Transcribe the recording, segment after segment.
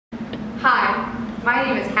Hi, my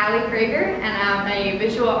name is Halley Freger and I'm a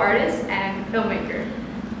visual artist and filmmaker.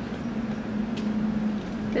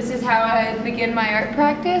 This is how I begin my art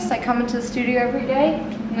practice. I come into the studio every day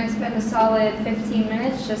and I spend a solid 15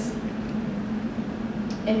 minutes just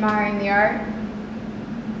admiring the art.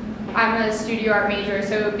 I'm a studio art major,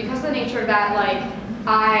 so because of the nature of that,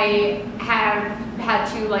 I have had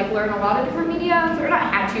to learn a lot of different mediums, or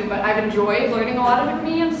not had to, but I've enjoyed learning a lot of different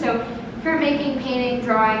mediums. So printmaking, painting,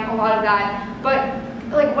 drawing, a lot of that. But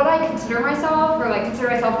what I consider myself, or consider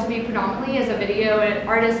myself to be predominantly, as a video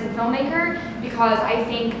artist and filmmaker, because I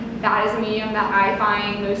think that is a medium that I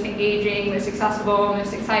find most engaging, most accessible,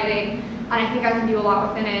 most exciting, and I think I can do a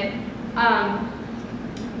lot within it.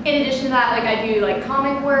 In addition to that, I do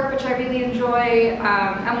comic work, which I really enjoy.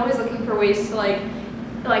 I'm always looking for ways to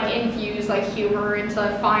infuse humor into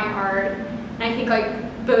fine art, and I think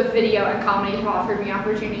both video and comedy have offered me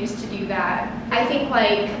opportunities to do that. I think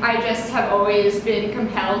I just have always been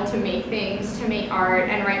compelled to make things, to make art,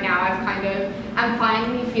 and right now I'm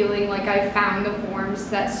finally feeling like I've found the forms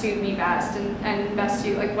that suit me best and best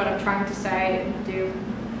suit what I'm trying to say and do.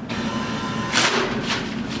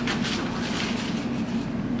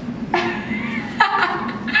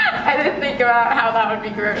 I didn't think about how that would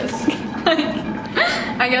be gross.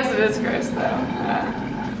 I guess it is gross though.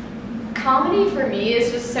 Comedy for me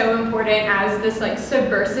is just so important as this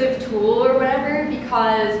subversive tool or whatever,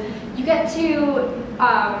 because you get to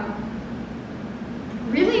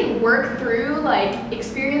really work through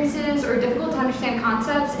experiences or difficult to understand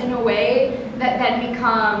concepts in a way that then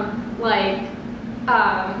become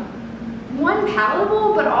one,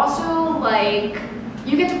 palatable, but also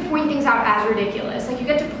you get to point things out as ridiculous. You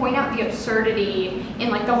get to point out the absurdity in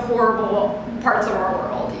the horrible parts of our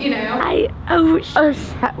world, you know?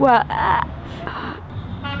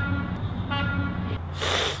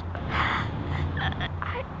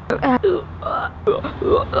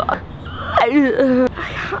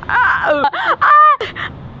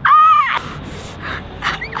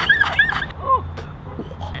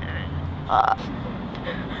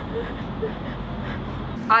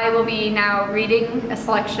 I will be now reading a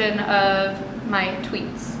selection of my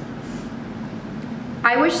tweets.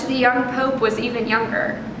 I wish the young Pope was even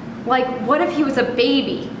younger. What if he was a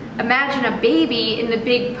baby? Imagine a baby in the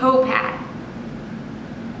big Pope hat.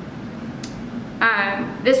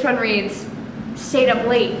 This one reads, stayed up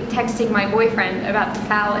late texting my boyfriend about the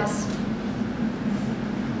phallus.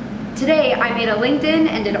 Today I made a LinkedIn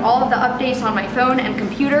and did all of the updates on my phone and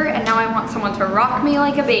computer, and now I want someone to rock me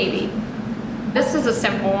like a baby. This is a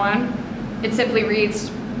simple one. It simply reads,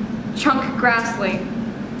 Chunk Grassley,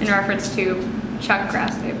 in reference to Chuck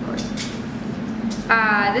Grassley, of course.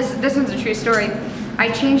 This one's a true story. I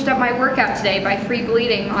changed up my workout today by free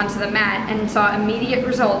bleeding onto the mat and saw immediate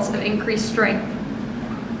results of increased strength.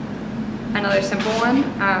 Another simple one.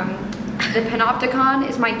 The panopticon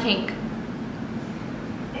is my kink.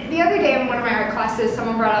 The other day in one of my art classes,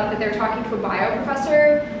 someone brought up that they were talking to a bio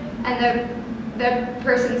professor, and the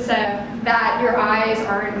person said that your eyes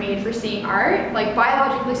aren't made for seeing art.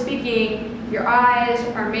 Biologically speaking, your eyes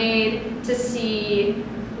are made to see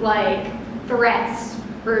threats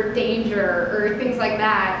or danger or things like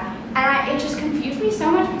that. And it just confused me so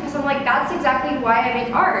much, because I'm that's exactly why I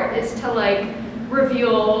make art, is to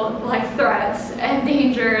reveal threats and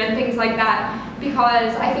danger and things like that.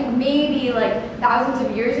 Because I think maybe thousands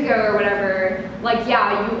of years ago or whatever,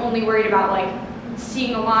 yeah, you only worried about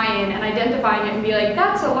seeing a lion and identifying it and be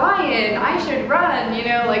that's a lion, I should run, you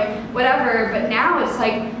know, whatever. But now it's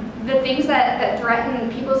the things that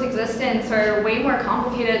threaten people's existence are way more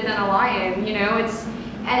complicated than a lion, you know.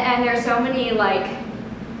 And there's so many larger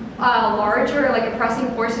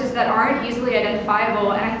oppressing forces that aren't easily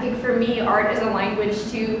identifiable, and I think for me art is a language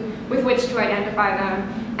with which to identify them,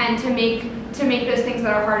 and to make those things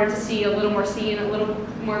that are harder to see a little more seen, a little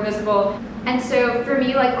more visible. And so for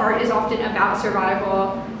me art is often about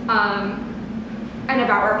survival, and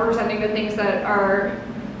about representing the things that are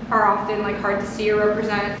often hard to see or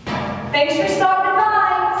represent. Thanks for stopping